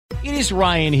It is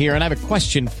Ryan here, and I have a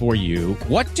question for you.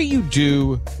 What do you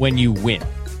do when you win?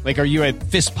 Like, are you a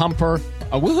fist pumper,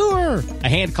 a woohooer, a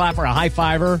hand clapper, a high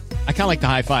fiver? I kind of like the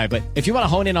high five, but if you want to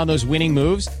hone in on those winning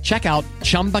moves, check out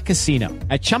Chumba Casino.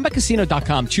 At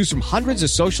ChumbaCasino.com, choose from hundreds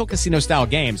of social casino-style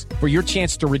games for your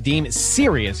chance to redeem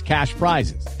serious cash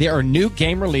prizes. There are new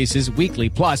game releases weekly,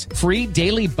 plus free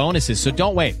daily bonuses. So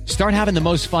don't wait. Start having the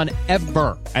most fun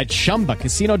ever at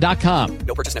ChumbaCasino.com.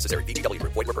 No purchase necessary. VGW.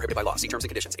 Void where prohibited by law. See terms and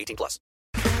conditions. 18+.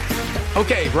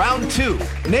 Okay, round two.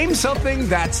 Name something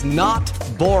that's not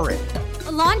boring.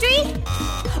 A laundry?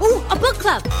 Ooh, a book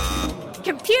club.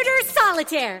 Computer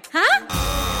solitaire, huh?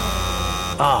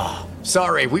 Ah,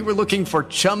 sorry, we were looking for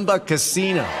Chumba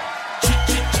Casino.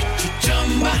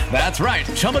 That's right,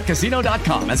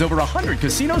 ChumbaCasino.com has over 100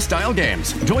 casino-style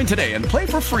games. Join today and play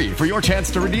for free for your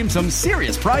chance to redeem some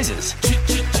serious prizes.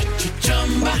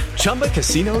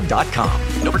 ChumbaCasino.com.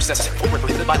 No purchase necessary. Void where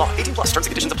prohibited by law. 18+. Terms and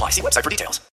conditions apply. See website for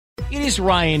details. It is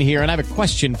Ryan here, and I have a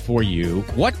question for you.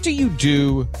 What do you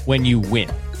do when you win?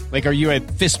 Like, are you a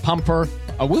fist pumper,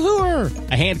 a woohooer,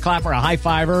 a hand clapper, a high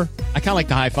fiver? I kind of like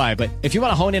the high five, but if you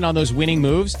want to hone in on those winning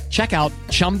moves, check out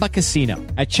Chumba Casino.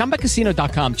 At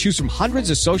ChumbaCasino.com, choose from hundreds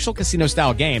of social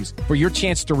casino-style games for your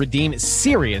chance to redeem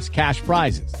serious cash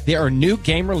prizes. There are new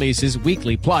game releases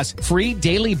weekly, plus free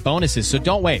daily bonuses. So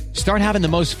don't wait. Start having the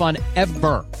most fun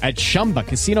ever at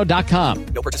ChumbaCasino.com.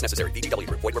 No purchase necessary. VGW.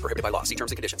 Void where prohibited by law. See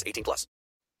terms and conditions. 18+.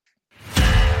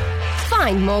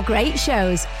 Find more great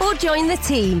shows or join the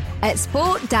team at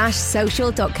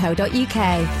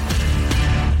sport-social.co.uk.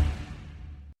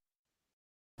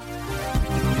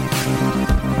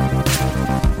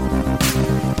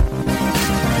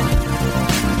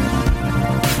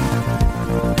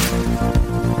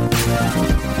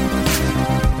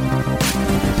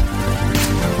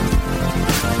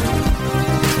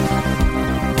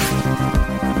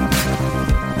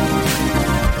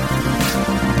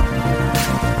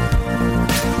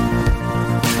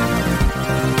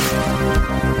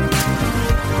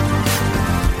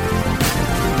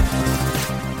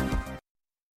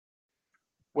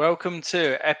 Welcome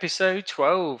to episode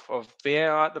 12 of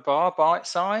VAR at the Bar Bite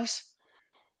Size.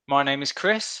 My name is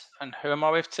Chris, and who am I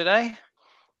with today?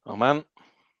 I'm Ant.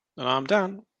 And I'm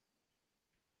Dan.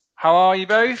 How are you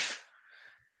both?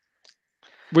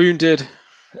 Wounded.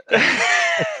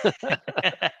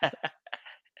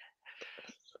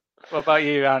 What about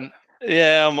you, Ant?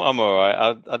 Yeah, I'm all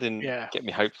right. I didn't get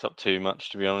my hopes up too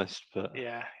much, to be honest. But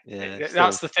yeah, still,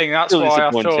 that's the thing.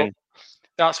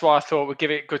 That's why I thought we'd give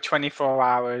it a good 24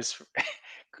 hours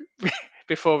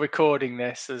before recording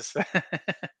this.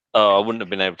 I wouldn't have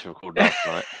been able to record last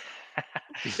night.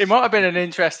 It might have been an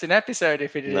interesting episode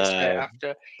if it did it straight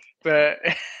after, but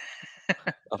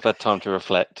I've had time to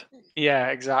reflect. Yeah,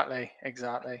 exactly.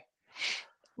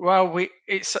 Well,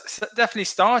 it's definitely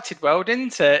started well,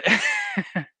 didn't it?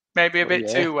 Maybe a bit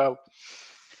too well.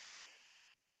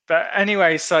 But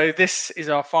anyway, so this is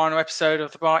our final episode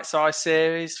of the Bite Size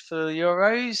series for the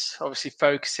Euros, obviously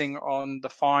focusing on the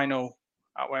final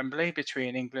at Wembley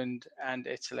between England and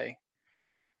Italy.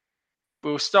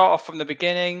 We'll start off from the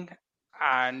beginning.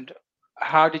 And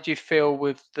how did you feel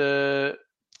with the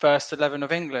first 11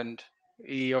 of England?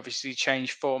 He obviously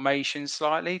changed formation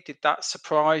slightly. Did that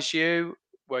surprise you?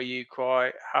 Were you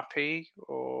quite happy,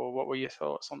 or what were your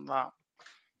thoughts on that?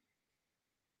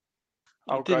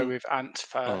 I'll go with Ant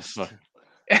first. Oh,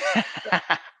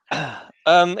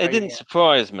 it didn't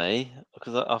surprise me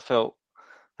because I felt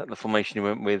that the formation he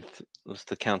went with was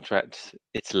to counteract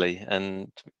Italy,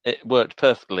 and it worked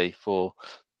perfectly for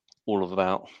all of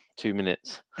about 2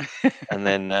 minutes. And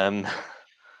then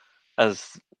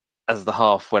as the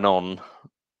half went on,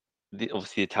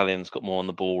 obviously the Italians got more on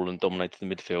the ball and dominated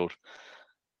the midfield,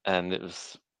 and it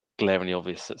was glaringly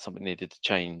obvious that something needed to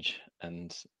change.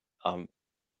 And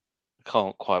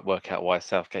can't quite work out why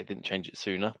Southgate didn't change it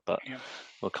sooner, but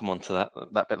we'll come on to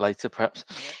that bit later, perhaps.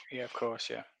 Yeah, of course,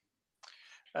 yeah.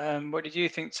 What did you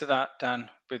think to that, Dan,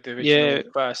 with the original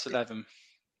first 11?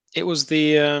 It was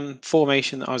the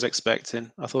formation that I was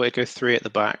expecting. I thought it'd go 3 at the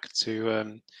back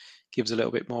to give us a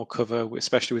little bit more cover,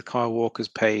 especially with Kyle Walker's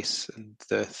pace and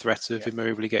the threat of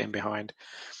Immobile getting behind.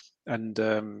 And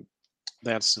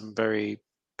they had some very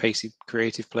pacey,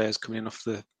 creative players coming in off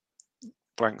the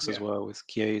flanks as well with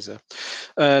Chiesa.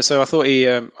 So I thought he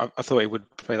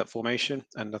would play that formation,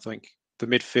 and I think the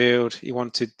midfield, he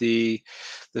wanted the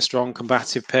strong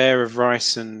combative pair of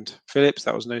Rice and Phillips.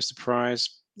 That was no surprise.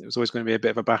 It was always going to be a bit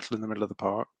of a battle in the middle of the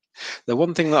park. The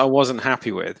one thing that I wasn't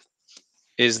happy with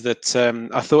is that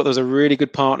I thought there was a really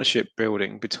good partnership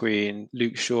building between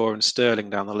Luke Shaw and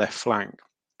Sterling down the left flank,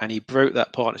 and he broke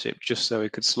that partnership just so he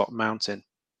could slot Mount in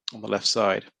on the left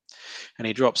side. and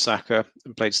he dropped Saka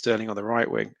and played Sterling on the right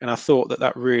wing. And I thought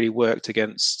that really worked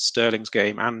against Sterling's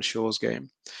game and Shaw's game.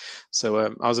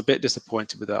 So I was a bit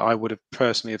disappointed with that. I would have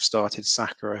personally have started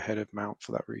Saka ahead of Mount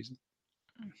for that reason.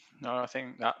 No, I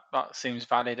think that seems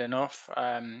valid enough.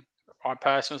 I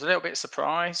personally was a little bit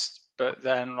surprised, but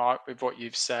then, like with what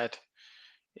you've said,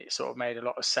 it sort of made a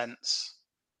lot of sense.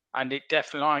 And it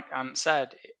definitely, like Ant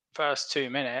said, first 2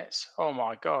 minutes, oh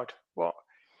my God,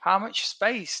 how much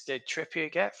space did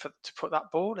Trippier get to put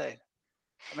that ball in?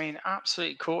 I mean,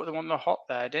 absolutely caught them on the hop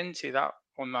there, didn't he? That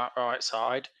on that right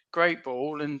side, great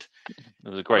ball, and it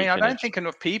was a great I finish. don't think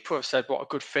enough people have said what a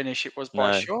good finish it was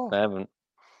by Shaw. They haven't.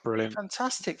 Brilliant,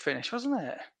 fantastic finish, wasn't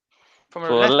it? From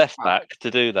For a left back to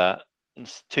do that,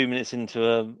 it's 2 minutes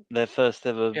into their first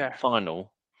ever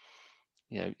final.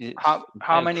 You know,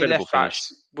 how many left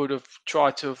backs would have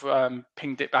tried to have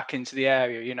pinged it back into the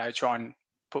area? You know, try and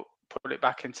put it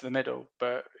back into the middle,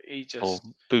 but he just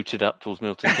booted up towards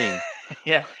Milton Keynes.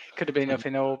 Yeah, could have been up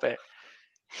in orbit.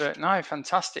 But no,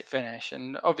 fantastic finish,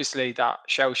 and obviously that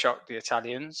shell shocked the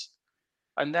Italians.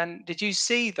 And then, did you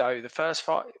see though the first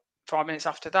 5 minutes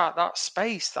after that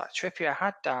space that Trippier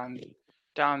had down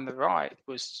the right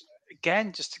was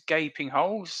again just gaping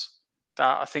holes.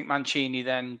 That I think Mancini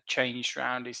then changed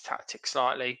around his tactics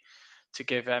slightly to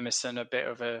give Emerson a bit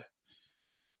of a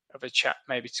chat,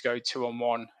 maybe to go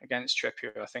 2-on-1 against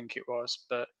Trippier, I think it was.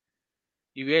 But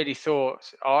you really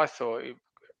I thought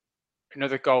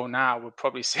another goal now would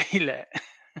probably seal it.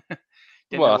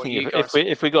 Well, I think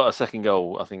if we got a second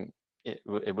goal, I think it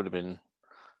would have been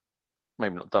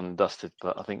maybe not done and dusted,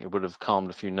 but I think it would have calmed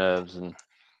a few nerves. And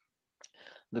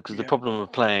because the problem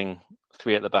of playing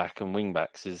 3 at the back and wing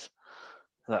backs is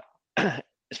that,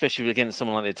 especially against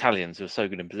someone like the Italians who are so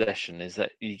good in possession, is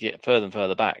that you get further and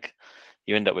further back,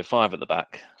 you end up with 5 at the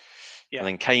back. And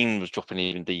then Kane was dropping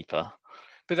even deeper.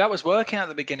 But that was working at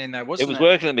the beginning, though, wasn't it? It was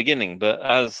working at the beginning, but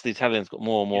as the Italians got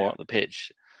more and more up the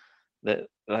pitch, that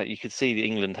you could see that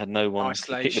England had no one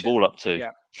to pick the ball up to.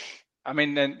 Yeah, I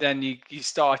mean, then you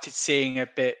started seeing a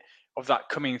bit of that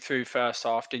coming through first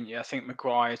half, didn't you? I think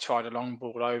Maguire tried a long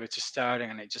ball over to Sterling,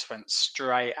 and it just went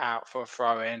straight out for a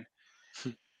throw in.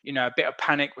 You know, a bit of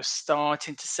panic was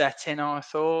starting to set in, I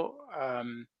thought.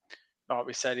 Like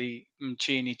we said,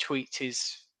 Mancini tweaked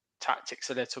his tactics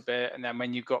a little bit, and then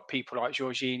when you've got people like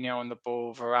Jorginho on the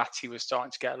ball, Verratti was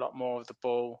starting to get a lot more of the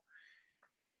ball.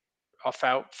 I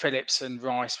felt Phillips and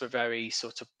Rice were very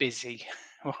sort of busy,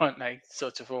 weren't they?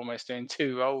 Sort of almost doing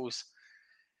 2 roles.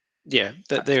 Yeah,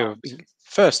 they were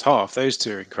first half. Those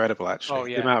 2 are incredible, actually. Oh,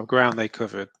 yeah. The amount of ground they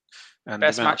covered. And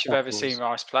best match I've ever seen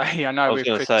Rice play. I know we've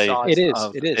criticised.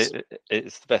 It is.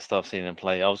 It's the best I've seen him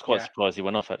play. I was quite surprised he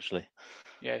went off, actually.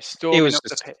 Yeah, storming up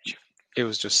the pitch. It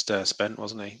was just spent,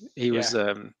 wasn't he? He was.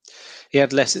 He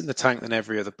had less in the tank than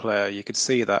every other player. You could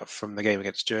see that from the game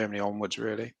against Germany onwards,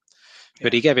 really.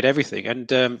 But he gave it everything,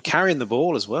 and carrying the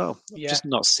ball as well. I've just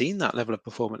not seen that level of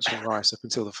performance from Rice up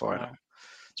until the final.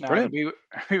 It's brilliant.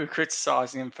 We were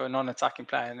criticising him for a non-attacking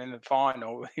player, and in the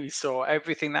final, we saw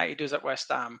everything that he does at West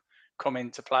Ham come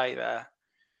into play there.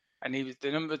 And he was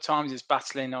the number of times he's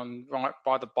battling on right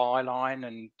by the byline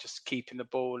and just keeping the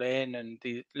ball in, and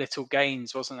the little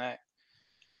gains, wasn't it?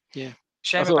 Yeah.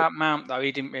 Shame about Mount though;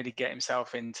 he didn't really get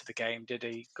himself into the game, did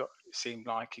he? It seemed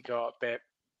like he got a bit.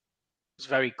 It was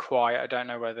very quiet. I don't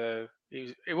know whether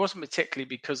it wasn't particularly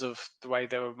because of the way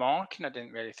they were marking. I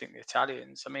didn't really think the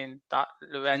Italians. I mean, that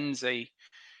Lorenzi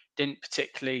didn't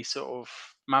particularly sort of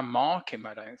man mark him.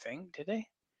 I don't think, did he?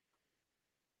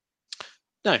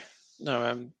 No.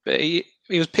 But he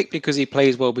was picked because he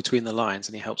plays well between the lines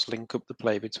and he helps link up the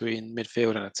play between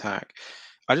midfield and attack.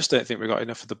 I just don't think we got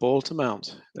enough of the ball to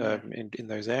Mount in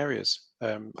those areas.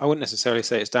 I wouldn't necessarily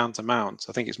say it's down to Mount.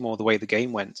 I think it's more the way the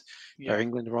game went.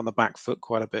 England were on the back foot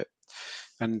quite a bit.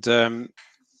 And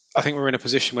I think we're in a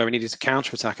position where we needed to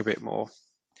counter-attack a bit more.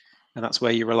 And that's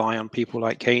where you rely on people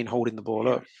like Kane holding the ball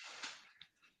up.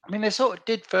 I mean, they sort of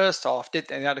did first half, didn't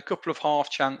they? They had a couple of half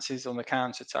chances on the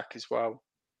counter-attack as well,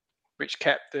 which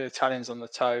kept the Italians on the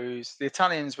toes. The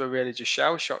Italians were really just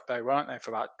shell-shocked though, weren't they,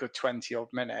 for about a good 20-odd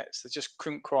minutes. They just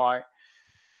couldn't quite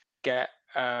get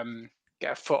a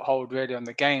foothold really on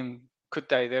the game, could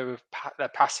they? Their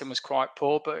passing was quite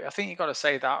poor, but I think you've got to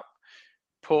say that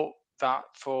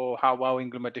for how well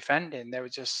England were defending. They were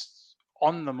just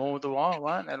on them all the while,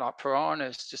 weren't they? Like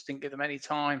piranhas, just didn't give them any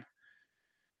time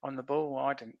on the ball,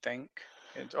 I didn't think.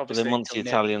 But then once the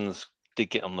Italians did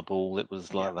get on the ball, it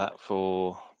was like that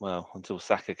for, until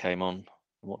Saka came on.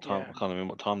 What time? I can't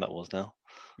remember what time that was now.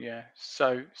 Yeah.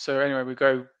 So anyway, we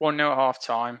go 1-0 at half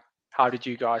time. How did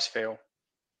you guys feel?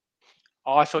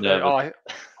 I thought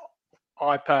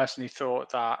I personally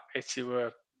thought that Italy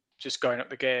were just going up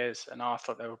the gears, and I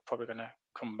thought they were probably going to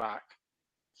come back.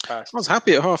 I was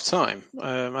happy at half time.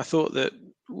 I thought that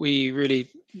we really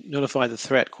nullified the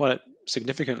threat quite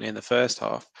significantly in the first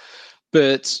half,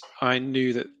 but I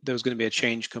knew that there was going to be a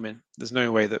change coming. There's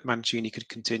no way that Mancini could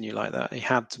continue like that. He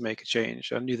had to make a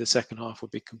change. I knew the second half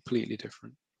would be completely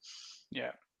different.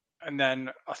 Yeah. And then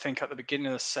I think at the beginning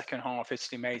of the second half,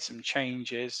 Italy made some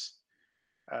changes.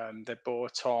 They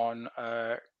brought on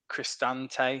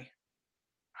Cristante,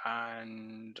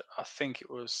 and I think it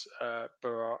was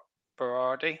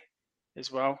Berardi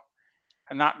as well.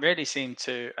 And that really seemed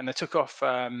to... And they took off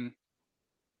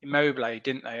Immobile,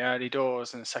 didn't they, early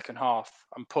doors in the second half,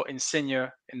 and put Insigne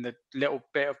in the little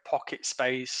bit of pocket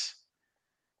space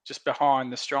just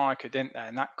behind the striker, didn't they?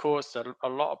 And that caused a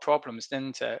lot of problems,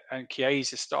 didn't it? And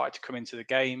Chiesa started to come into the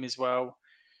game as well.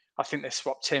 I think they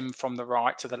swapped him from the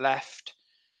right to the left,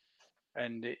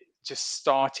 and it just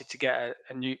started to get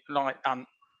a new, like Ant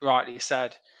rightly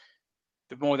said,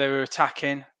 the more they were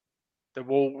attacking, the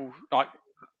wall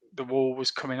was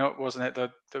coming up, wasn't it?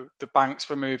 The banks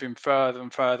were moving further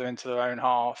and further into their own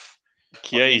half.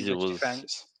 Chiesa was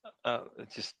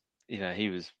just, he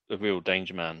was a real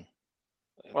danger man.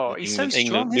 Well, he's so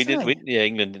strong, isn't he?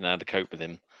 England didn't know how to cope with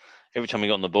him. Every time he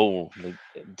got on the ball, the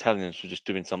Italians were just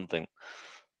doing something.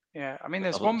 Yeah, I mean,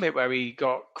 there's one bit where he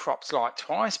got cropped like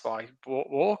twice by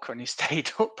Walker, and he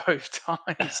stayed up both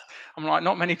times. I'm like,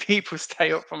 not many people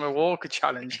stay up from a Walker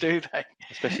challenge, do they?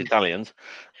 Especially Italians.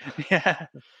 Yeah,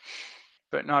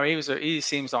 but no, he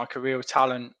seems like a real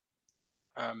talent,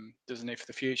 doesn't he, for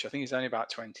the future? I think he's only about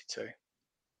 22.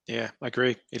 Yeah, I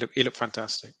agree. He looked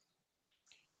fantastic.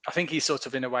 I think he's sort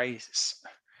of, in a way,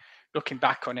 looking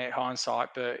back on it, hindsight,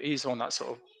 but he's the one that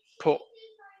sort of put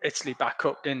Italy back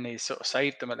up, didn't he? Sort of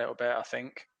saved them a little bit, I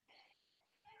think.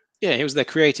 Yeah, he was their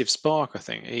creative spark, I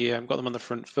think. He got them on the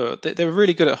front foot. They were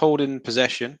really good at holding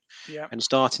possession and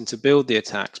starting to build the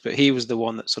attacks, but he was the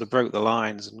one that sort of broke the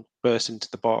lines and burst into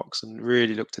the box and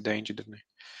really looked a danger, didn't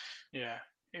he? Yeah.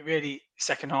 It really,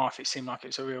 second half, it seemed like it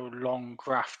was a real long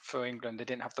graft for England. They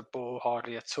didn't have the ball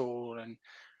hardly at all, and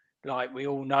like we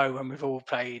all know, and we've all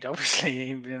played, obviously,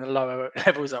 even in the lower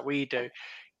levels that we do,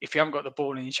 if you haven't got the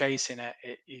ball and you're chasing it,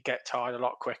 you get tired a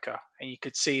lot quicker. And you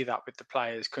could see that with the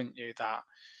players, couldn't you? That,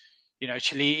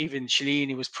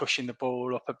 Chiellini was pushing the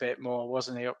ball up a bit more,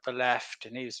 wasn't he, up the left?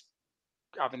 And he was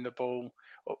having the ball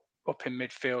up in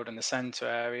midfield in the centre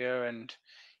area. And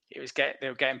they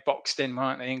were getting boxed in,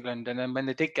 weren't they, England? And then when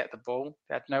they did get the ball,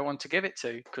 they had no one to give it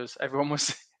to because everyone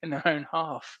was in their own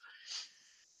half.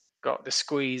 Got the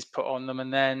squeeze put on them,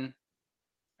 and then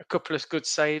a couple of good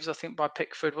saves, I think, by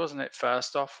Pickford, wasn't it?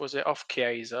 First off, was it off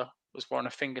Chiesa? Was one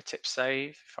a fingertip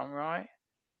save, if I'm right?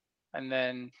 And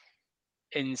then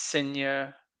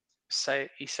Insigne,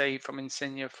 he saved from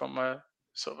Insigne from a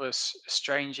sort of a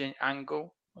strange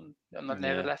angle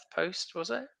near the left post,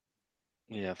 was it?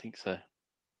 Yeah, I think so.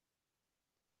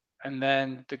 And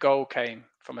then the goal came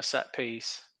from a set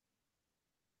piece.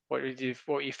 What are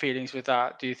your feelings with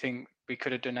that? Do you think we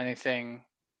could have done anything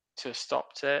to have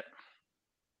stopped it?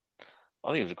 I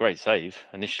think it was a great save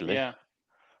initially. Yeah.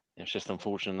 It's just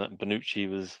unfortunate that Bonucci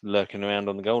was lurking around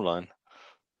on the goal line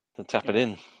to tap it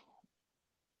in.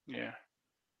 Yeah.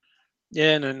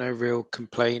 Yeah, no real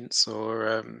complaints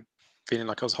or feeling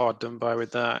like I was hard done by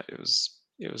with that. It was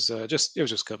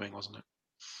just coming, wasn't it?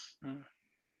 Mm.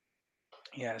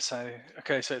 Yeah. So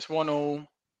it's 1-1,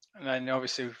 and then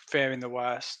obviously fearing the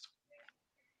worst,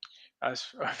 as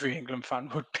every England fan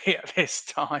would be at this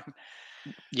time.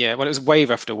 Yeah, well, it was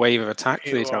wave after wave of attack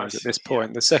for the Italians at this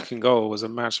point. Yeah. The second goal was a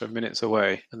matter of minutes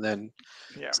away, and then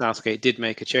Southgate did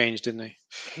make a change, didn't he?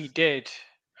 He did.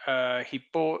 He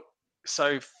brought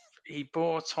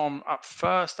on at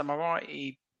first. Am I right?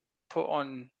 He put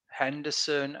on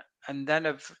Henderson, and then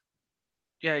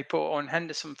he put on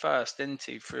Henderson first, didn't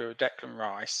he, through Declan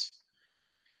Rice?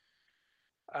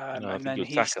 And then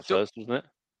he Saka first, wasn't it?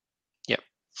 Yep.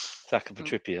 Saka for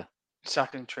Trippier.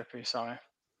 Saka and Trippier, sorry.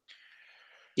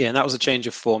 Yeah, and that was a change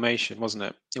of formation, wasn't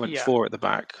it? He went 4 at the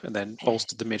back and then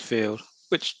bolstered the midfield,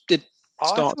 which did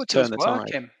start to turn the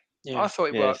tide. Yeah. I thought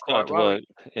it worked quite well.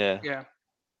 Yeah.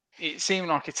 It seemed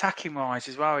like attacking-wise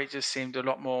as well, it just seemed a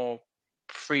lot more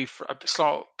a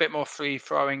bit more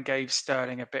free-throwing, gave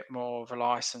Sterling a bit more of a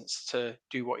license to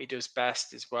do what he does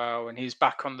best as well. And he was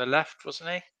back on the left,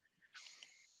 wasn't he?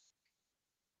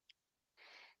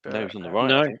 But, no, he was on the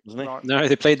right, wasn't he? No,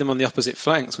 they played them on the opposite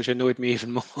flanks, which annoyed me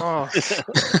even more. Oh.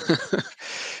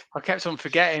 I kept on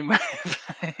forgetting.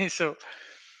 So,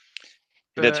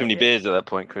 you had too many beers at that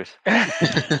point, Chris.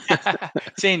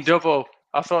 Seeing double.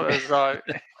 I thought it was like...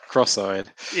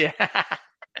 Cross-eyed. Yeah.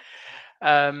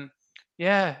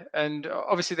 Yeah, and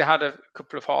obviously they had a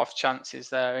couple of half chances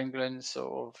there. England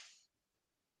sort of,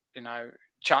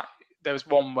 there was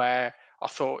one where I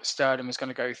thought Sterling was going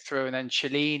to go through, and then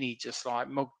Cellini just like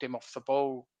mugged him off the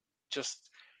ball,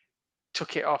 just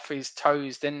took it off his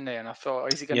toes, didn't he? And I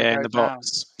thought, is he going to Yeah, in go the down?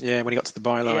 box. Yeah, when he got to the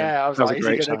byline. Yeah, I was That was a like, is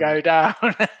he great going to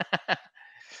challenge.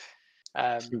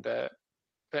 go down?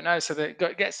 But no, so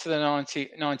it gets to the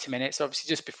 90 minutes. Obviously,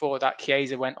 just before that,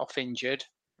 Chiesa went off injured.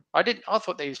 I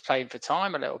thought that he was playing for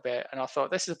time a little bit, and I thought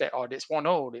this is a bit odd. It's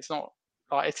 1-1. It's not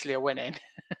like Italy are winning.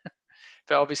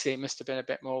 But obviously, it must have been a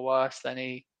bit more worse than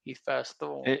he first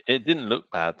thought. It didn't look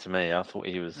bad to me. I thought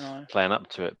he was No. playing up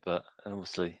to it, but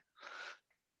obviously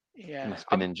he Yeah, must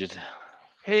have been injured.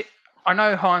 I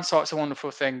know hindsight's a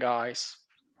wonderful thing, guys.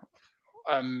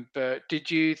 But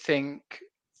did you think,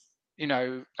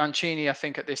 Mancini, I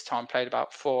think at this time played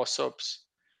about 4 subs.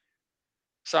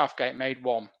 Southgate made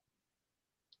 1.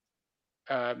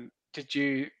 Did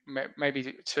you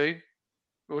maybe 2,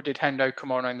 or did Hendo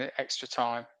come on in the extra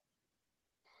time?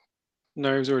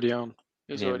 No, he was already on.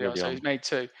 He was already on, so he's made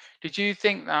 2. Did you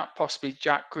think that possibly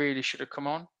Jack Grealish should have come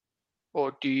on,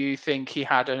 or do you think he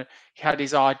had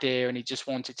his idea and he just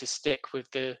wanted to stick with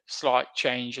the slight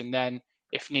change, and then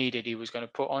if needed he was going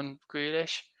to put on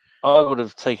Grealish? I would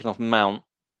have taken off Mount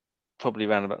probably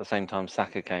around about the same time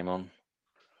Saka came on.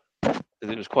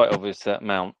 It was quite obvious that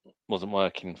Mount wasn't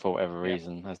working for whatever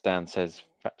reason. As Dan says,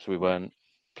 perhaps we weren't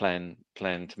playing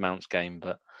to Mount's game,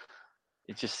 but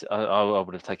it just I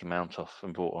would have taken Mount off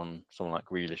and brought on someone like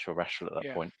Grealish or Rashford at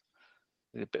that point.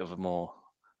 A bit of a more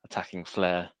attacking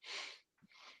flair.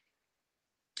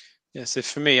 Yeah, so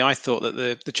for me, I thought that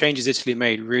the changes Italy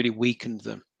made really weakened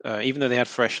them. Even though they had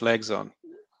fresh legs on,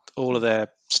 all of their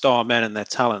star men and their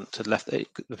talent had left the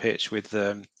pitch with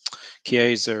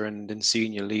Chiesa and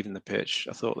Insigne leaving the pitch.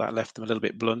 I thought that left them a little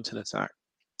bit blunt in attack.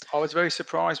 I was very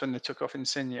surprised when they took off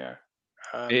Insigne.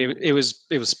 It was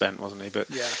spent, wasn't he? But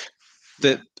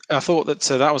yeah. I thought that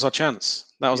that was our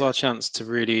chance. That was our chance to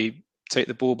really take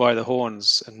the ball by the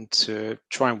horns and to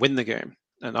try and win the game.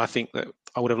 And I think that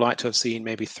I would have liked to have seen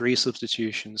maybe 3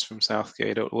 substitutions from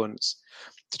Southgate at once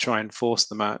to try and force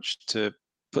the match, to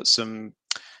put some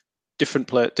different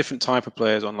type of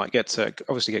players on, like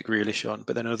obviously get Grealish on,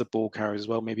 but then other ball carriers as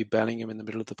well, maybe Bellingham in the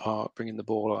middle of the park, bringing the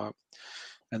ball out.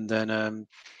 And then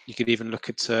you could even look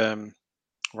at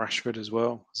Rashford as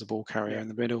well as a ball carrier in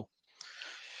the middle.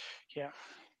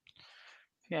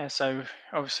 Yeah, so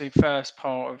obviously first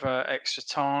part of extra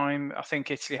time, I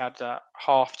think Italy had that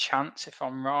half chance, if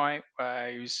I'm right,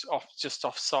 where he was just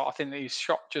offside. I think that he was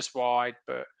shot just wide,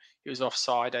 but he was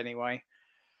offside anyway.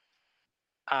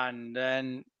 And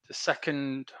then the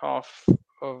second half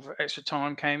of extra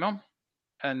time came on,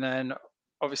 and then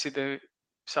obviously the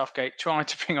Southgate tried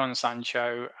to bring on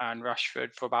Sancho and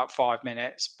Rashford for about 5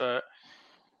 minutes, but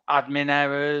admin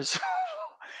errors,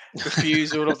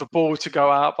 refusal of the ball to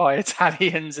go out by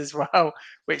Italians as well,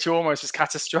 which almost was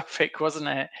catastrophic, wasn't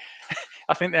it?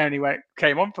 I think they only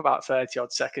came on for about 30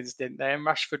 odd seconds, didn't they? And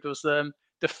Rashford was the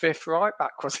 5th right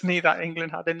back, wasn't he, that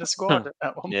England had in the squad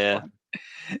at one point?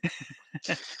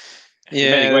 He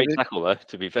made a great tackle though,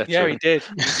 to be fair. Yeah, he did.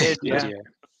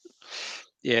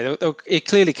 Yeah, he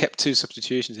clearly kept 2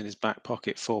 substitutions in his back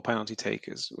pocket for penalty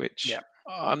takers, which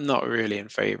I'm not really in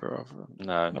favour of.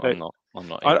 No, I'm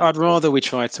not. I'd rather we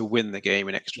try to win the game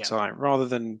in extra time rather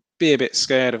than be a bit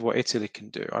scared of what Italy can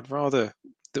do. I'd rather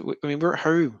we're at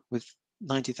home with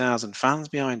 90,000 fans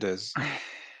behind us.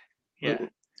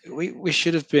 We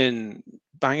should have been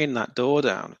banging that door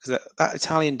down, because that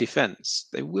Italian defence,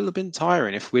 they will have been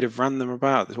tiring if we'd have ran them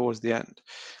about towards the end,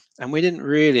 and we didn't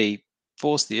really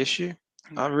force the issue.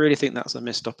 I really think that's a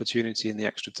missed opportunity in the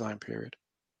extra time period.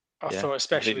 I thought,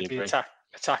 especially with the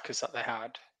attackers that they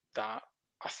had, that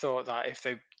I thought that if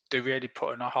they really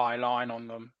put in a high line on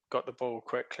them, got the ball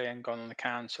quickly and gone on the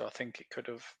counter, I think it could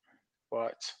have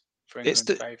worked for England's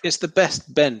favour. It's the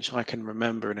best bench I can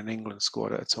remember in an England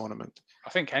squad at a tournament. I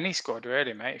think any squad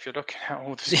really, mate, if you're looking at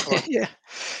all the squad.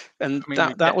 And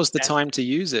that was the time to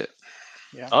use it.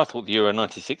 Yeah. I thought the Euro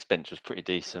 96 bench was pretty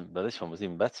decent, but this one was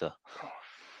even better.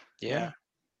 Yeah.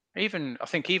 I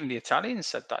think even the Italians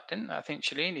said that, didn't they? I think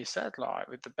Cellini said, like,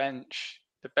 with the bench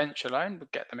alone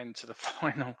would get them into the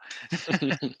final.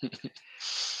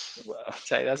 Well, I'll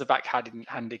say there's a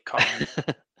backhanded comment.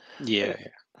 Yeah.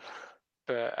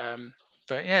 But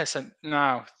yeah, so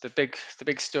now the big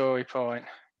story point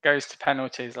goes to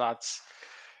penalties, lads.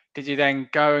 Did you then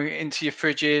go into your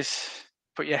fridges,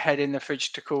 put your head in the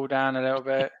fridge to cool down a little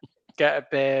bit, get a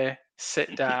beer,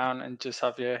 sit down and just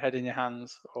have your head in your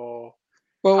hands? Or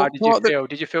how did you feel?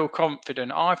 Did you feel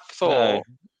confident? I thought...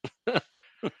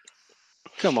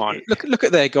 Come on, look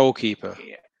at their goalkeeper.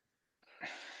 Yeah.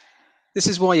 This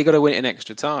is why you got to win it in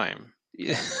extra time.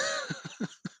 The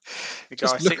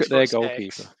Just guy, look at their 6'6".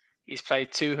 goalkeeper. He's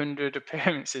played 200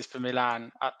 appearances for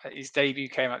Milan. His debut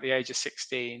came at the age of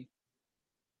 16.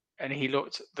 And he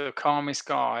looked the calmest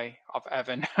guy I've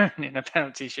ever known in a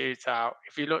penalty shootout.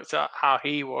 If you looked at how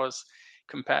he was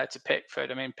compared to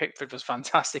Pickford, I mean, Pickford was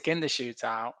fantastic in the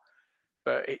shootout,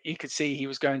 but you could see he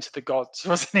was going to the gods,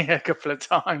 wasn't he, a couple of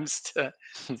times to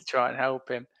try and help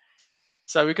him.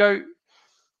 So we go,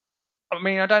 I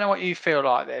mean, I don't know what you feel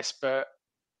like this, but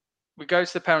we go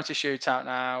to the penalty shootout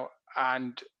now,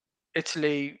 and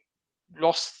Italy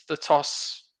lost the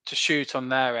toss to shoot on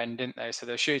their end, didn't they? So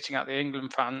they're shooting at the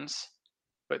England fans,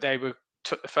 but they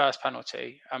took the first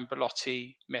penalty, and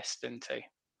Belotti missed, didn't he?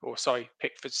 Or sorry,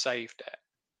 Pickford saved it.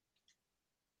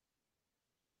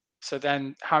 So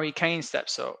then Harry Kane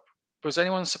steps up. Was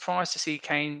anyone surprised to see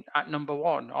Kane at number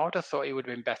 1? I would have thought he would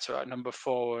have been better at number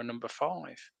 4 or number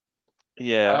 5.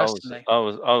 Yeah, personally. I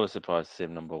was surprised to see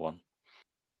him number 1.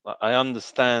 I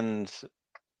understand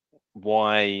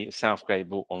why Southgate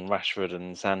brought on Rashford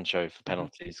and Sancho for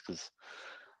penalties, because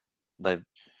they've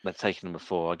taken them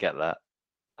before. I get that.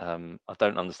 I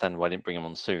don't understand why I didn't bring him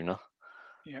on sooner.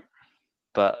 Yeah.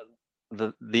 But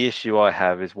the issue I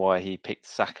have is why he picked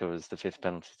Saka as the 5th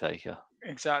penalty taker.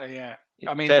 Exactly. Yeah.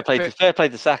 I mean, fair play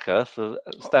to Saka for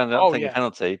standing up and taking a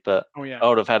penalty, but I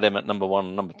would have had him at number 1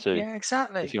 and number 2. Yeah,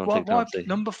 exactly. If you want to take penalty,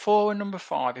 number 4 and number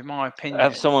 5, in my opinion,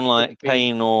 have someone like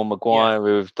Kane or Maguire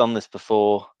who have done this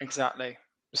before. Exactly.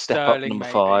 Step Sterling, up number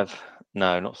maybe. 5.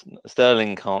 No, not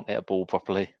Sterling. Can't hit a ball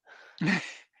properly.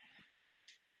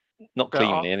 Not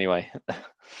cleanly, anyway.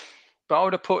 But I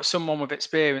would have put someone with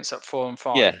experience at 4 and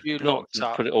 5. Yeah, you not looked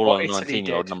at put it all what on a Italy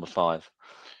 19-year-old did. number 5.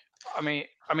 I mean,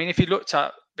 if you looked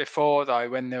at before, though,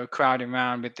 when they were crowding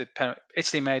around with the penalty,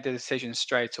 Italy made the decision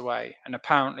straight away, and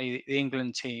apparently the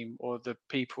England team or the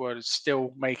people were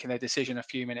still making their decision a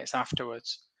few minutes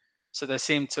afterwards. So there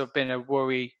seemed to have been a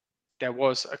worry. There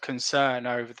was a concern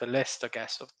over the list, I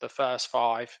guess, of the first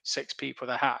 5, 6 people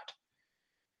they had.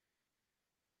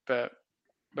 But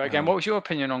again, what was your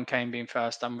opinion on Kane being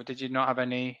first? Did you not have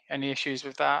any issues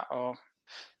with that, or?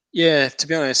 Yeah, to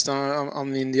be honest,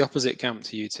 I'm in the opposite camp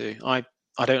to you two.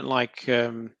 I don't like.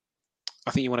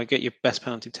 I think you want to get your best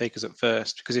penalty takers at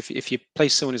first, because if you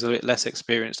place someone who's a bit less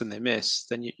experienced and they miss,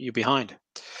 then you're behind.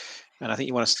 And I think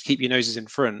you want to keep your noses in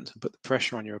front and put the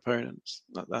pressure on your opponents.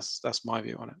 That's my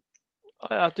view on it.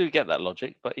 I do get that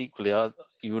logic, but equally,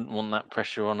 you wouldn't want that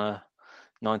pressure on a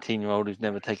 19-year-old who's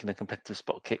never taken a competitive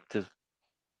spot kick to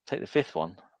take the 5th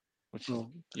one, which is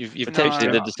you've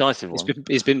potentially the decisive one.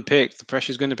 He's been picked. The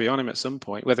pressure's going to be on him at some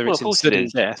point, whether it's in sudden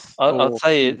death. I'd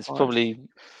say it's probably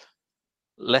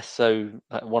less so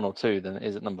at 1 or 2 than it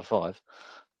is at number 5.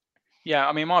 Yeah,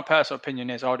 I mean, my personal opinion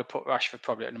is I would have put Rashford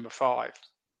probably at number 5,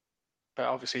 but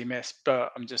obviously he missed.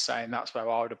 But I'm just saying that's where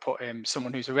I would have put him,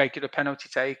 someone who's a regular penalty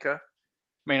taker.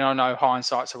 I mean, I know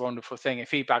hindsight's a wonderful thing.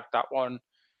 If he bagged that one,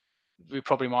 we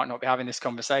probably might not be having this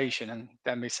conversation and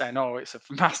then be saying, "Oh, it's a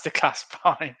masterclass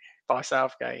by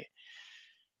Southgate."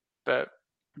 But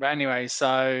anyway,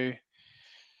 so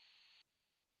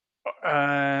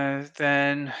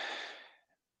then.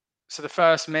 So the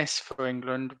first miss for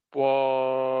England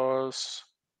was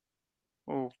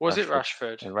it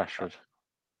Rashford? Yeah, Rashford.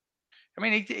 I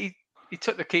mean, he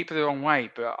took the keeper the wrong way,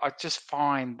 but I just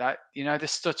find that, the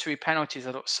stuttery penalties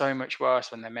look so much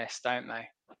worse when they're missed, don't they?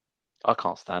 I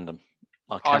can't stand them.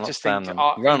 I cannot just stand think,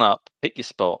 them. Run up, pick your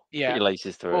spot, yeah, put your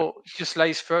laces through it. Just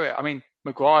lace through it. I mean,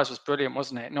 Maguire's was brilliant,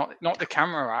 wasn't it? Not the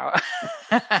camera out.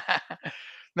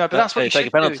 No, but that's what you take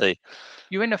should a penalty. Do.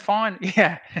 You're in the final,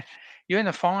 yeah. You're in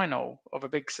the final of a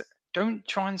big. Don't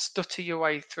try and stutter your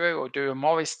way through or do a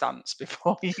Morris dance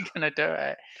before you're going to do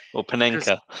it. Or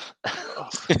Panenka.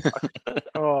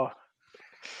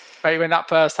 Maybe when that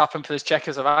first happened for the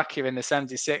Czechoslovakia in the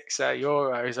 '76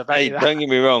 Euros, I bet. Hey, don't get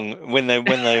me wrong. When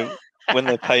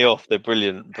they pay off, they're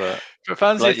brilliant. But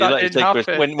fancy if that didn't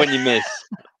happen. When you miss,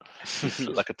 you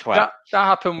look like a twat. That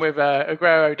happened with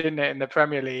Aguero, didn't it, in the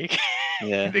Premier League?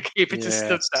 Yeah, the keeper just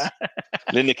stood there.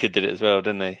 Lineker did it as well,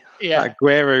 didn't he? Yeah, that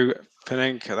Aguero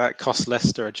Panenka, that cost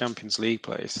Leicester a Champions League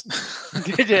place.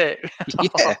 Did it?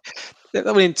 Yeah, they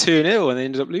went in 2-0 and they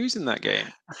ended up losing that game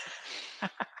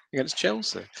against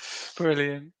Chelsea.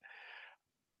 Brilliant.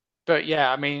 But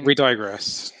yeah, I mean, we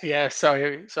digress. Yeah,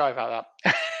 sorry about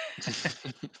that.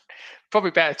 Probably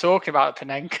better talking about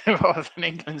Panenka rather than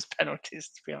England's penalties,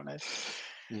 to be honest.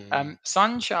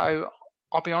 Sancho,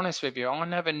 I'll be honest with you, I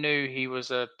never knew he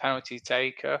was a penalty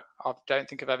taker. I don't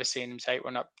think I've ever seen him take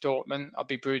one at Dortmund. I'll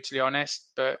be brutally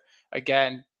honest. But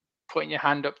again, putting your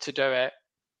hand up to do it,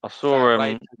 I saw Fair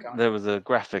play to the guy. there was a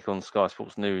graphic on Sky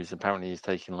Sports News. Apparently, he's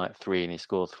taken like 3 and he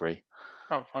scored 3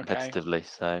 Oh, okay. competitively.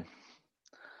 So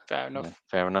Fair enough. yeah,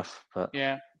 fair enough. But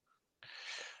Yeah.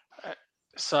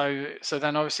 So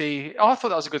then obviously, I thought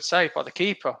that was a good save by the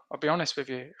keeper. I'll be honest with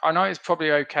you. I know it's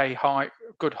probably okay height,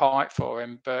 good height for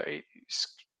him, but it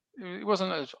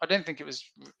wasn't. I didn't think it was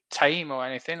tame or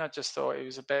anything. I just thought it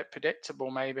was a bit predictable,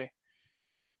 maybe.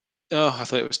 Oh, I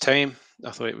thought it was tame.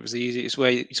 I thought it was easy. It's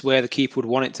where the keeper would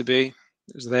want it to be.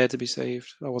 It was there to be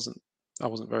saved. I wasn't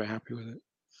very happy with it.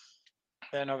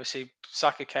 Then obviously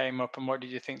Saka came up, and what did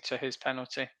you think to his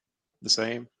penalty? The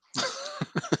same.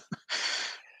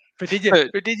 But did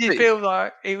you feel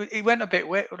like he went a bit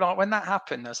weird? Like when that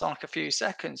happened, there's like a few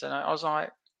seconds, and I was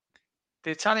like, the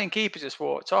Italian keeper just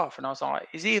walked off, and I was like,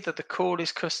 he's either the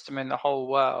coolest customer in the whole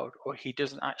world, or he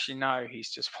doesn't actually know he's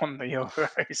just won the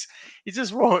Euros. He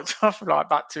just walked off like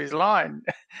back to his line,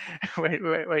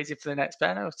 waiting for the next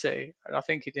penalty, and I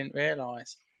think he didn't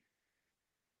realise.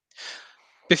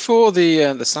 Before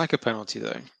the Saka penalty,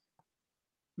 though,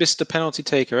 Mr. Penalty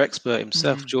Taker expert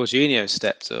himself, Jorginho,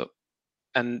 stepped up,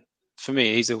 and for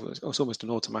me, it's almost an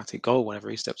automatic goal whenever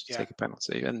he steps to take a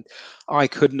penalty. And I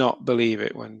could not believe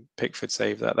it when Pickford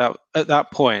saved that. At that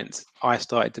point, I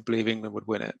started to believe England would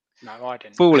win it. No, I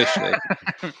didn't. Foolishly.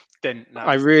 Didn't. No.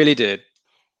 I really did.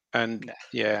 And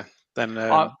then.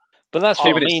 But that's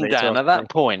what I mean, Dan. At that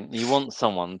point, point, you want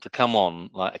someone to come on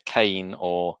like a Kane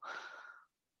or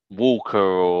Walker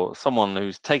or someone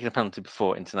who's taken a penalty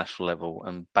before at international level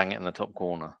and bang it in the top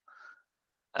corner.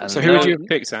 And so who would you have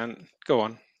picked, Ant? Go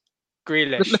on.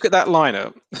 Grealish. Look at that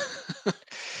lineup.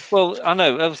 Well, I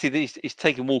know. Obviously, he's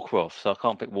taken Walker off, so I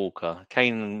can't pick Walker.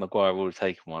 Kane and Maguire would have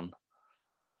taken one.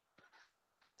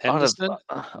 Henderson?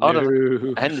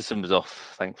 Henderson was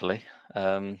off, thankfully.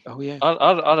 Oh yeah.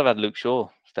 I'd have had Luke Shaw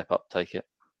step up, take it.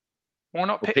 Why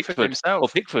not Pickford himself? Or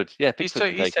Pickford, yeah.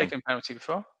 Pickford he's taken a penalty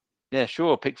before. Yeah,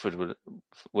 sure. Pickford would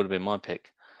have been my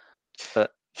pick.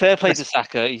 But fair play to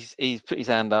Saka. He's put his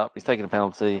hand up. He's taken a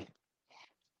penalty.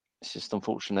 It's just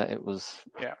unfortunate. It was.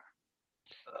 Yeah.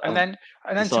 And then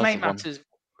to make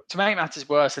matters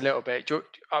worse a little bit,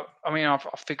 I mean, I've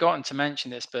forgotten to mention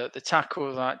this, but the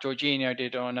tackle that Jorginho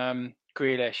did on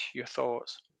Grealish, your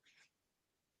thoughts?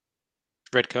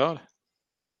 Red card.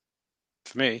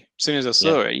 For me, as soon as I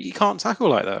saw it, he can't tackle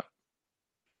like that.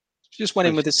 He just went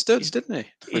in with his studs, didn't he?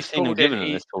 We've seen him given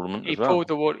in this tournament as well.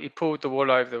 He pulled the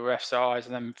wool over the ref's eyes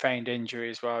and then feigned injury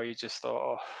as well. You just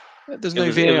thought, there's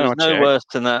no VAR. It was no check. worse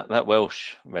than that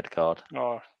Welsh red card.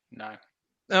 Oh no.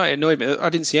 No, it annoyed me. I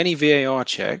didn't see any VAR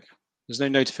check. There's no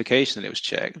notification that it was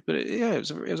checked. But it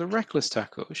was a reckless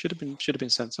tackle. It should have been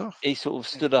sent off. He sort of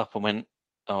stood up and went,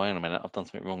 "Oh, hang on a minute, I've done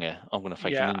something wrong here. I'm going to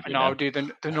fake an injury." Yeah, I'll do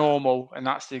the normal, and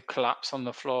that's the collapse on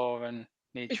the floor. And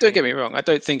don't get me wrong. I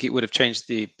don't think it would have changed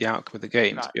the outcome of the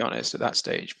game, to be honest, at that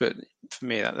stage. But for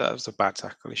me, that was a bad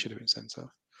tackle. He should have been sent off.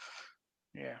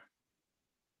 Yeah.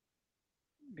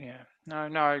 Yeah. No,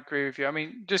 I agree with you. I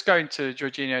mean, just going to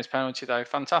Jorginho's penalty, though,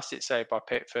 fantastic save by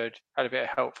Pickford. Had a bit of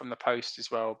help from the post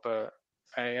as well, but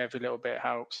every little bit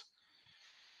helps.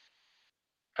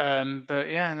 But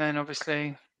yeah, and then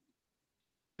obviously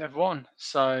they've won.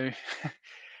 So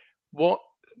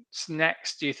what's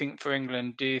next, do you think, for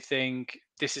England? Do you think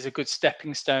this is a good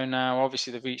stepping stone now?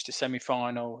 Obviously, they've reached the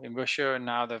semi-final in Russia, and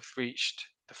now they've reached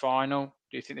the final.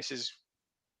 Do you think this is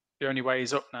the only way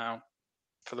is up now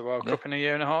for the World Cup in a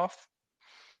year and a half?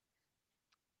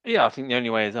 Yeah, I think the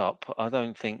only way is up. I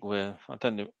don't think we're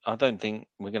going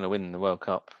to win the World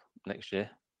Cup next year.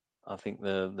 I think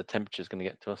the temperature is going to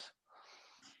get to us.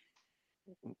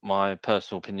 My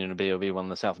personal opinion would be it'll be one of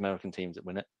the South American teams that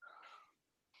win it.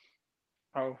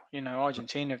 Oh,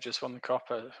 Argentina have just won the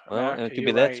Copa. Well, it could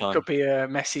be their time. It could be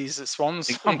Messi's Swans.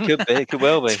 It could be. It could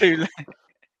well be.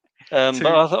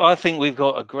 But I think we've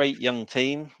got a great young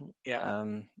team. Yeah.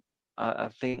 I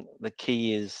think the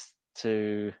key is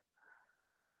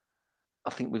I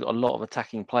think we've got a lot of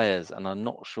attacking players, and I'm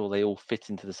not sure they all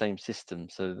fit into the same system.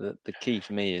 So the key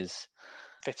for me is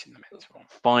fitting them into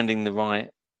finding the right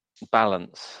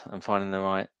balance and finding the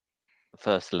right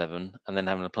first 11, and then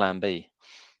having a plan B.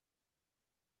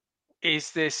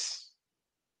 Is this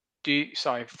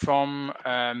from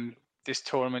this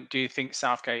tournament? Do you think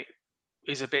Southgate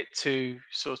is a bit too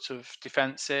sort of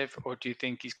defensive, or do you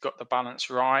think he's got the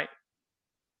balance right?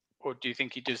 Or do you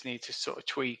think he does need to sort of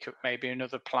tweak maybe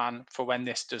another plan for when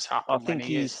this does happen? I think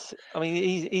he's a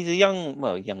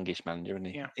youngish manager, isn't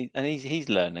he? Yeah. And he's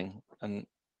learning, and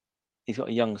he's got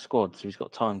a young squad, so he's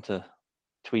got time to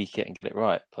tweak it and get it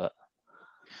right. But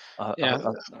I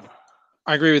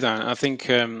agree with that. I think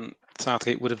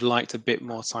Southgate would have liked a bit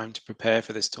more time to prepare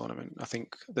for this tournament. I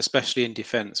think, especially in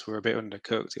defence, we're a bit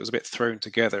undercooked. It was a bit thrown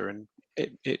together, and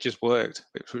it just worked,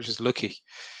 which is lucky.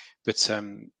 But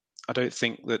I don't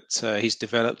think that he's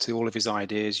developed all of his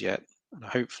ideas yet. And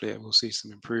hopefully we'll see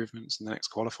some improvements in the next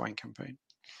qualifying campaign.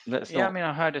 I mean,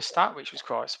 I heard a stat which was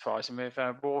quite surprising with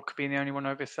Walker being the only one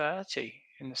over 30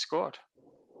 in the squad.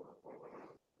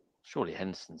 Surely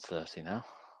Henderson's 30 now.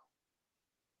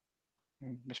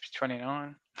 Must be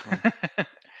 29.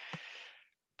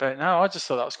 But no, I just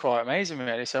thought that was quite amazing,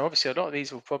 really. So obviously a lot of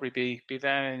these will probably be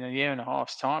there in a year and a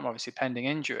half's time, obviously pending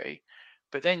injury.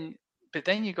 But then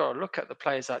you got to look at the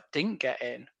players that didn't get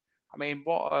in. I mean,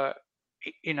 what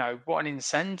an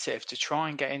incentive to try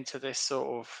and get into this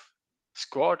sort of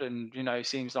squad, and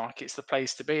seems like it's the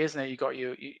place to be, isn't it? You got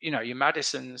your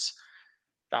Madisons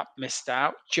that missed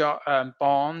out,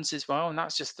 Barnes as well, and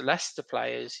that's just the Leicester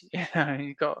players.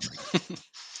 You got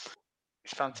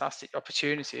it's a fantastic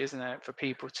opportunity, isn't it, for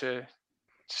people to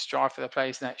strive for their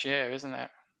place next year, isn't it?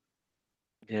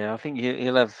 Yeah, I think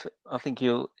he'll have. I think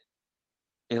he'll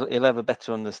have a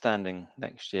better understanding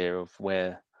next year of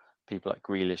where people like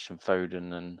Grealish and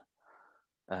Foden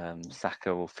and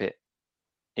Saka will fit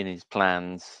in his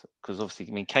plans. Because obviously,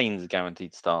 I mean, Kane's a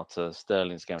guaranteed starter,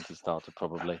 Sterling's a guaranteed starter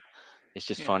probably. It's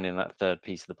just finding that third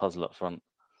piece of the puzzle up front.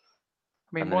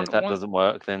 I mean, and then if that doesn't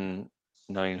work, then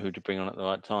knowing who to bring on at the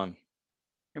right time.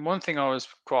 And one thing I was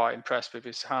quite impressed with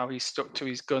is how he stuck to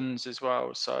his guns as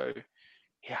well. So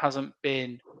he hasn't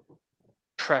been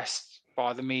pressed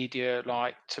by the media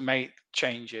to make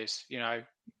changes,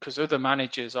 because other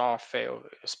managers, I feel,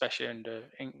 especially under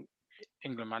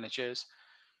England managers,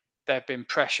 they've been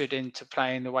pressured into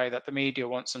playing the way that the media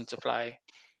wants them to play.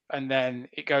 And then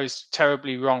it goes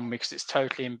terribly wrong because it's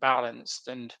totally imbalanced,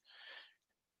 and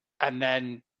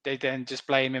then they then just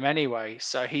blame him anyway.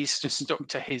 So he's just stuck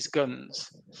to his guns,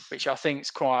 which I think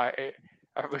is quite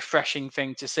a refreshing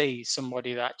thing to see.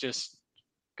 Somebody that just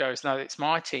goes, no, it's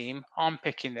my team, I'm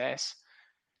picking this,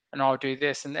 and I'll do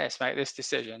this and this, make this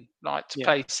decision. Like to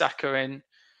play Saka in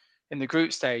the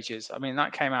group stages. I mean,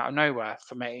 that came out of nowhere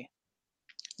for me.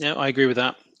 Yeah, I agree with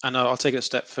that. And I'll take it a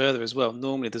step further as well.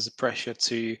 Normally there's a pressure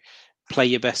to play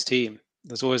your best team.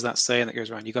 There's always that saying that goes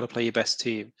around, you've got to play your best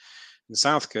team. And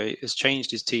Southgate has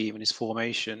changed his team and his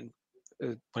formation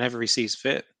whenever he sees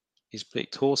fit. He's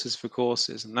picked horses for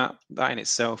courses, and that in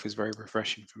itself is very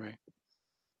refreshing for me.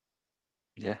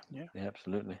 Yeah,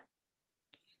 absolutely.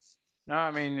 No,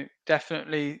 I mean,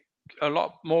 definitely a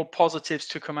lot more positives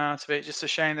to come out of it. Just a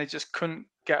shame they just couldn't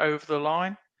get over the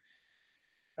line.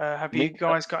 Have you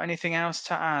guys got anything else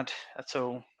to add at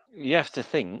all? You have to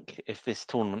think, if this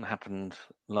tournament happened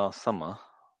last summer,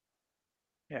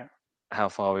 how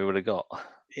far we would have got.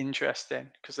 Interesting.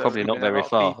 Probably not very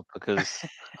far, because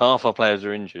half our players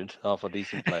are injured, half our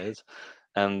decent players,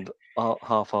 and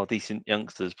half our decent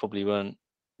youngsters probably weren't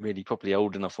really properly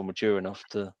old enough or mature enough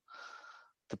to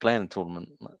play in the tournament.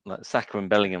 Like Saka and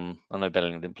Bellingham, I know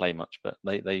Bellingham didn't play much, but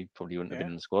they probably wouldn't have been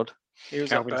in the squad. He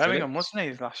was at Birmingham, wasn't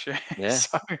he, last year? Yeah.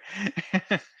 So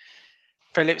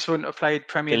Phillips wouldn't have played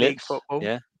Premier League football.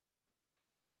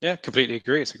 Yeah, completely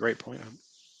agree. It's a great point.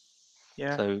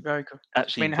 Yeah, so very good.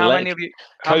 Actually, I mean, how many of you?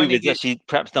 COVID's actually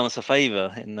perhaps done us a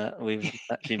favour in that we've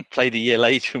actually played a year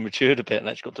later and matured a bit and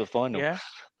actually got to a final.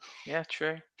 Yeah,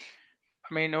 true.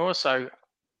 I mean, also,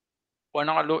 when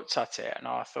I looked at it and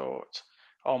I thought,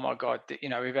 oh my God,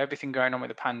 with everything going on with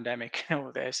the pandemic and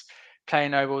all this,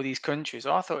 playing over all these countries,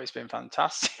 I thought it's been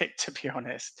fantastic, to be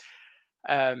honest.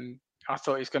 I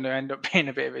thought it's going to end up being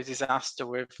a bit of a disaster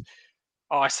with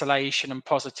isolation and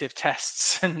positive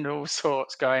tests and all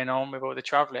sorts going on with all the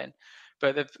travelling.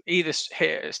 But they've either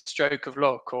hit a stroke of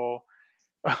luck or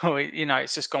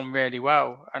it's just gone really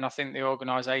well. And I think the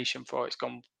organisation for it's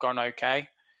gone okay.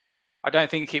 I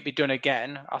don't think it'd be done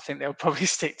again. I think they'll probably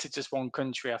stick to just one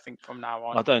country, I think, from now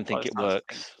on. I don't think it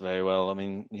works very well. I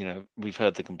mean, we've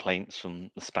heard the complaints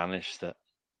from the Spanish that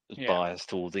was biased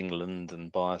towards England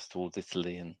and biased towards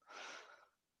Italy. And,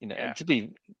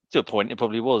 to a point, it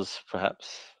probably was,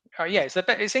 perhaps. Oh, yeah,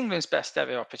 it's England's best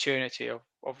ever opportunity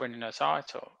of winning a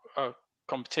title, a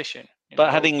competition.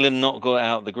 But had England not got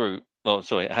out of the group,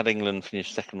 had England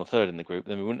finished second or third in the group,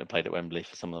 then we wouldn't have played at Wembley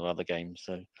for some of the other games.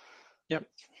 So, yep.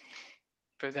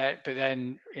 But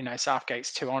then,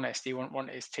 Southgate's too honest. He wouldn't want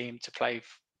his team to play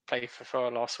for a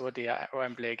loss, would he, at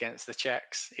Wembley against the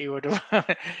Czechs? He would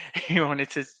have. He wanted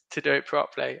to do it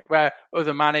properly, where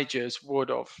other managers would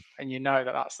have, and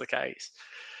that's the case.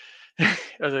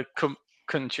 Other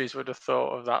countries would have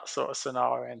thought of that sort of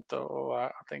scenario and thought,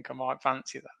 I think I might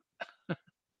fancy that.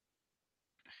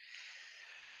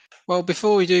 Well,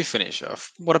 before we do finish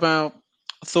off, what about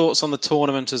Thoughts on the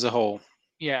tournament as a whole?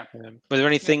 Yeah. Were there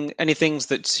any things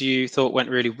that you thought went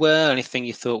really well? Anything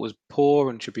you thought was poor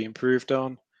and should be improved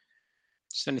on?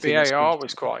 Just anything that VAR springs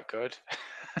was to quite good.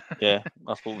 Yeah,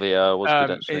 I thought the was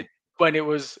good actually. When it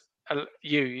was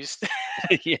used,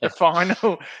 Yeah.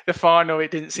 the final,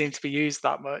 it didn't seem to be used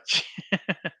that much.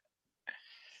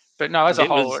 But no, as a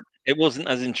whole, it wasn't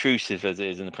as intrusive as it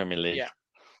is in the Premier League. Yeah.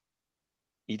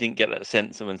 You didn't get that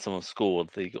sense of when someone scored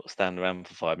that you got to stand around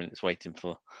for 5 minutes waiting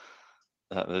for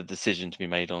the decision to be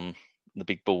made on the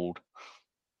big board.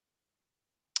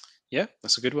 Yeah,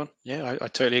 that's a good one. Yeah, I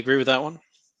totally agree with that one.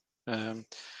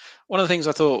 One of the things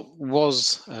I thought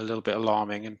was a little bit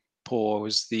alarming and poor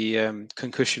was the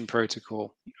concussion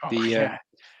protocol. The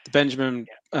Benjamin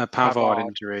Pavard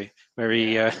injury, where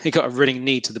he got a running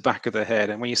knee to the back of the head,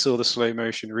 and when you saw the slow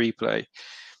motion replay,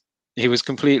 he was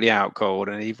completely out cold,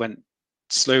 and he went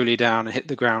slowly down and hit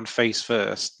the ground face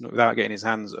first without getting his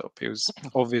hands up. He was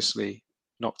obviously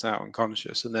knocked out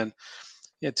unconscious, and then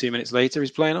 2 minutes later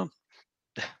he's playing on.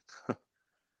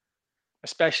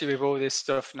 Especially with all this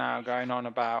stuff now going on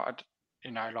about,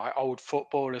 like old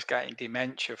footballers getting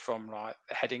dementia from like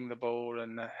heading the ball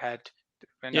and the head.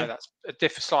 I know that's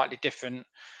a slightly different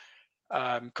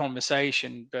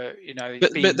conversation, but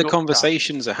but the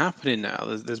conversations are happening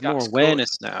now. There's more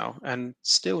awareness now, and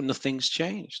still nothing's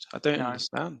changed. I don't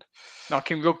understand. Like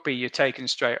in rugby, you're taken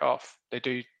straight off. They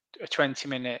do a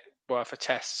 20-minute worth of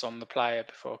tests on the player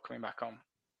before coming back on.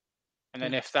 And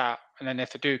then if they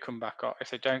do come back on, if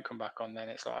they don't come back on, then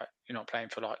it's like you're not playing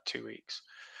for like 2 weeks.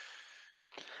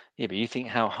 Yeah, but you think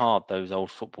how hard those old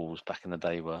footballs back in the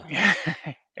day were. Yeah,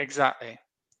 exactly.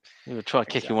 You would try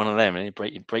kicking one of them and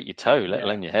you'd break your toe, let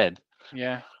alone your head.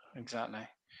 Yeah, exactly.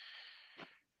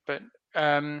 But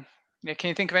can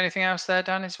you think of anything else there,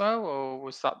 Dan, as well, or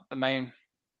was that the main?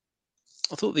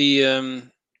 I thought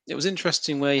it was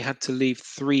interesting where you had to leave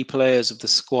 3 players of the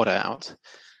squad out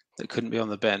that couldn't be on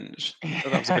the bench.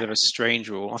 That was a bit of a strange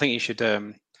rule. I think you should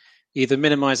either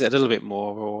minimise it a little bit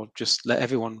more or just let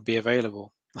everyone be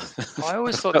available. I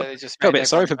always thought that they just got a bit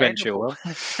sorry for Ben Chilwell.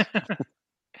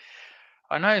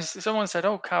 I know someone said,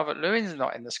 "Oh, Calvert-Lewin's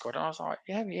not in the squad," and I was like,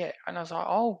 "Yeah," and I was like,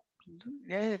 "Oh,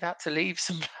 yeah, they've had to leave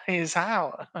some players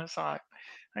out." I was like,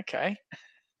 "Okay."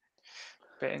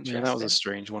 Bit interesting. Yeah, that was a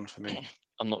strange one for me.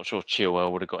 I'm not sure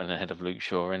Chilwell would have got in ahead of Luke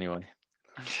Shaw anyway.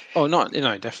 Oh,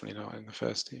 definitely not in the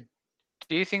first team.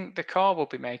 Do you think the car will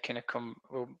make a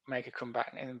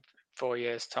comeback in 4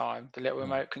 years' time? The little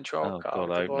remote control car.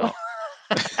 God, I hope not.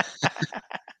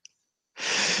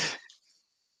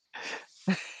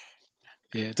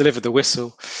 Yeah, deliver the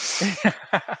whistle.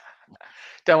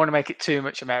 Don't want to make it too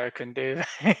much American, do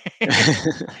they?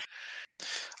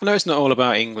 I know it's not all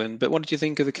about England, but what did you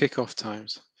think of the kickoff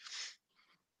times?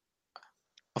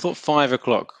 I thought 5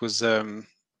 o'clock was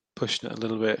pushing it a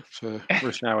little bit for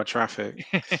rush hour traffic.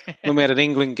 When we had an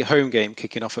England home game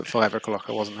kicking off at 5 o'clock,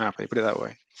 I wasn't happy. Put it that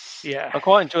way. Yeah, I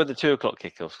quite enjoyed the 2 o'clock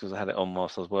kickoffs because I had it on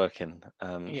whilst I was working.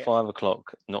 5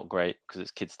 o'clock, not great because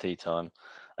it's kids' tea time.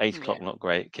 8 o'clock, not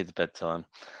great, kids' bedtime.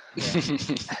 Yeah.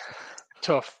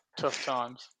 Tough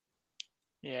times.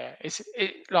 Yeah,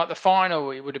 like the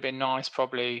final. It would have been nice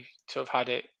probably to have had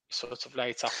it sort of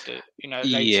later on in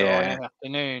the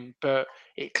afternoon, but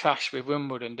it clashed with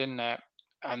Wimbledon, didn't it?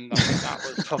 And I think that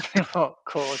was probably what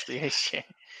caused the issue.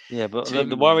 Yeah, but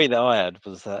the worry that I had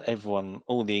was that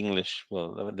all the English,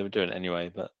 well, they were doing it anyway,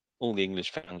 but all the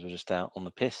English fans were just out on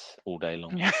the piss all day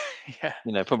long. Yeah.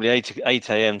 Probably 8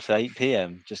 a.m. to 8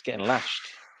 p.m. just getting lashed.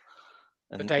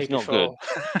 And it's not good.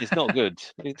 It's not good.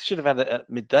 It should have had it at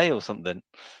midday or something.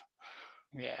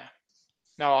 Yeah.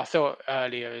 No, I thought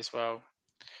earlier as well.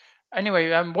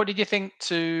 Anyway, what did you think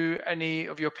to any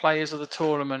of your players of the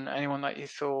tournament? Anyone that you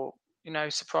thought,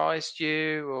 surprised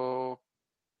you or?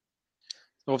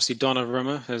 Obviously,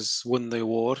 Donnarumma has won the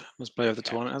award as player of the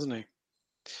tournament, hasn't he?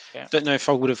 Yeah. Don't know if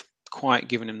I would have quite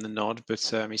given him the nod, but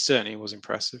he certainly was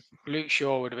impressive. Luke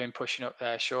Shaw would have been pushing up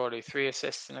there, surely. 3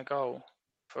 assists and a goal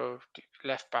for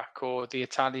left back, or the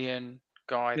Italian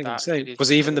guy. Was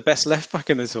he even the best left back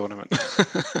in the tournament?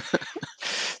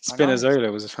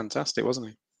 Spinazzola was fantastic, wasn't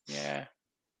he? Yeah.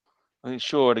 I think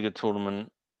Shaw had a good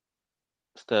tournament.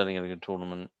 Sterling had a good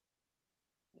tournament.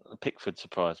 Pickford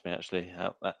surprised me actually.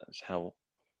 How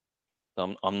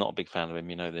I'm not a big fan of him,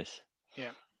 you know this.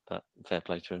 Yeah. But fair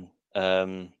play to him.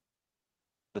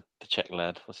 The Czech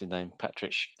lad, what's his name?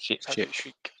 Patrick Schick.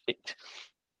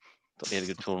 Thought he had a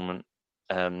good tournament.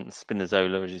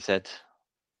 Spinazzola, as you said.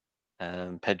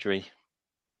 Pedri.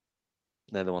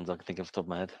 They're the ones I can think of off the top of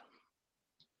my head.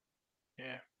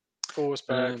 Yeah.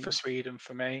 Forsberg for Sweden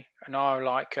for me. And I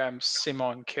like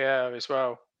Simon Kjær as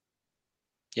well.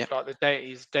 like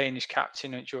he's Danish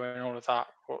captain during all of that.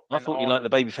 I thought you liked the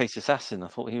babyface assassin. I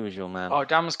thought he was your man. Oh,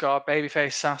 Damsgaard, babyface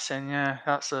assassin. Yeah,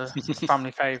 that's a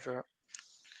family favourite.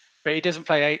 But he doesn't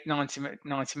play 90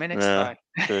 minutes though.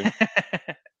 True.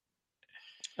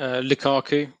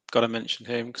 Lukaku, got to mention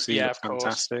him because he looks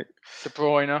fantastic. De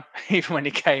Bruyne, even when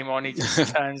he came on, he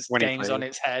just turns games on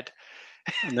its head.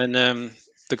 And then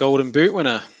the Golden Boot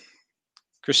winner,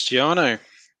 Cristiano.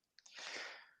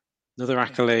 Another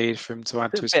accolade for him to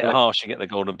add to his. It's a bit harsh to get the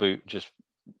Golden Boot just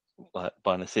like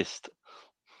by an assist.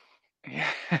 Yeah,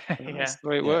 That's the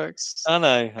way it works. I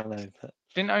know. But...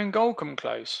 Didn't own goal come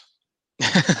close?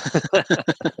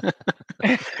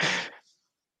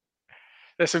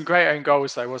 There's some great own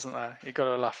goals though, wasn't there? You got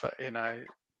to laugh at, I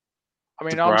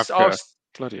mean,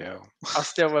 bloody hell. I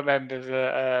still remember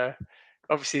the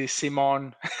obviously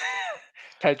Simon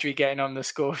Pedri getting on the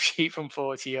score sheet from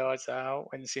 40 yards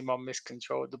out when Simon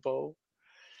miscontrolled the ball,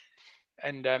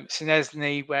 and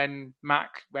Szczesny, when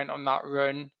Mac went on that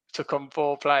run, took on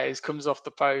 4 players, comes off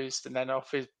the post and then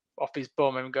off his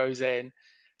bum and goes in.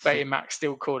 Betty Mac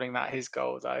still calling that his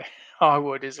goal though. I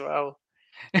would as well.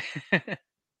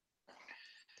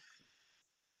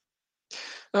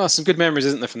 Oh, some good memories,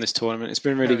 isn't there, from this tournament? It's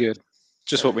been really good.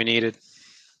 Just what we needed.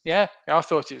 Yeah, I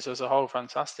thought it was as a whole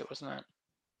fantastic, wasn't it?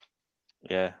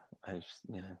 Yeah, got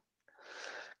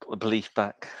the belief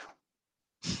back.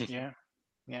 Yeah,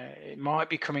 it might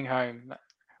be coming home.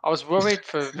 I was worried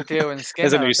for Badil and Skinner.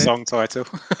 There's a new song title.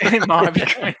 It might be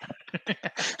coming.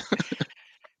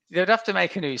 They'd have to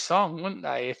make a new song, wouldn't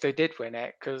they, if they did win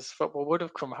it? Because football would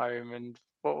have come home, and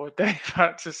what would they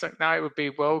practice? Now it would be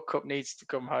World Cup needs to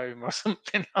come home or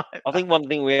something like that. I think one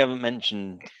thing we haven't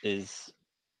mentioned is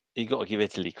you got to give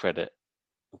Italy credit.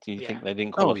 Do you think they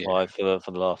didn't qualify for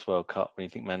the last World Cup? And you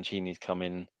think Mancini's come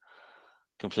in,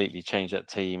 completely changed that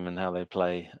team and how they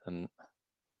play, and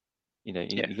you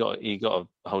got to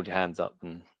hold your hands up.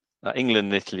 And England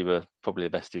and Italy were probably the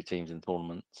best 2 teams in the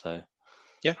tournament. So.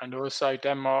 Yeah, and also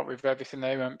Denmark with everything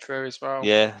they went through as well.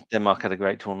 Yeah, Denmark had a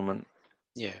great tournament.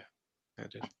 Yeah, they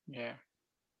did. Yeah.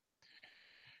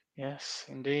 Yes,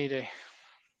 indeed.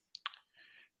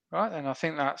 Right then, I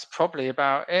think that's probably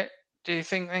about it. Do you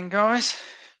think then, guys?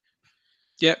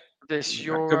 Yep. This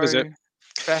Euro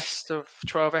best of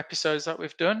 12 episodes that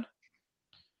we've done.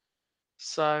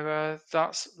 So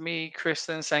that's me, Chris,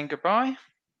 then saying goodbye.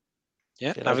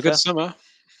 Yeah, have a good summer.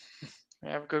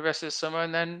 Have a good rest of the summer,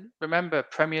 and then remember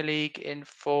Premier League in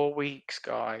 4 weeks,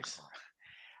 guys.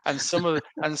 And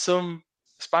some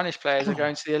Spanish players are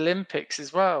going to the Olympics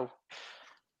as well.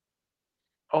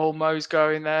 Olmo's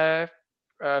going there.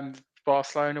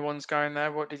 Barcelona one's going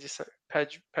there. What did you say?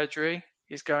 Pedri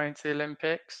is going to the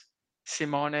Olympics.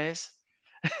 Simon is.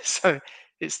 So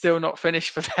it's still not finished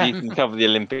for them. You can cover the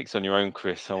Olympics on your own,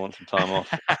 Chris. I want some time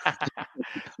off.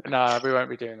 No, we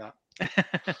won't be doing that.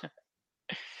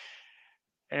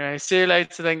 Anyway, see you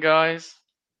later then, guys.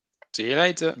 See you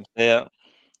later. Yeah.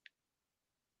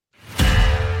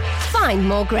 Find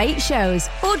more great shows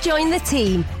or join the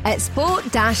team at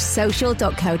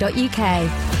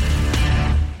sport-social.co.uk.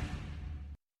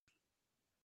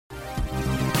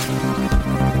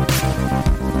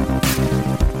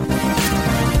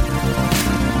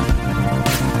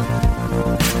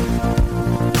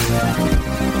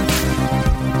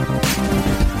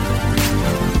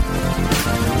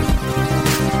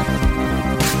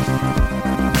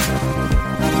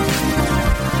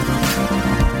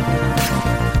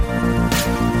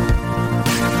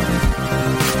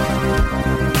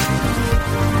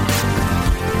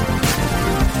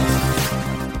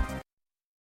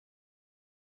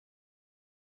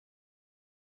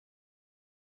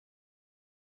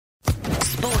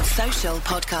 Social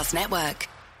Podcast Network.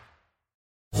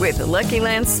 With the Lucky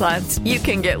Land Slots, you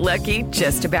can get lucky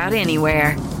just about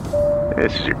anywhere.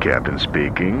 This is your captain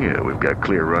speaking. We've got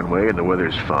clear runway and the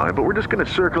weather's fine, but we're just going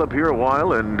to circle up here a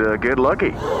while and get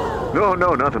lucky.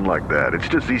 No, nothing like that. It's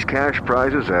just these cash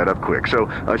prizes add up quick. So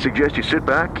I suggest you sit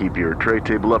back, keep your tray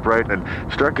table upright, and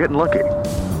start getting lucky.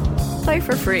 Play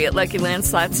for free at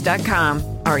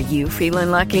LuckyLandSlots.com. Are you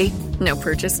feeling lucky? No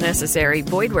purchase necessary.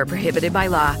 Void where prohibited by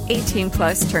law.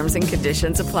 18+ terms and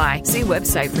conditions apply. See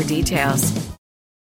website for details.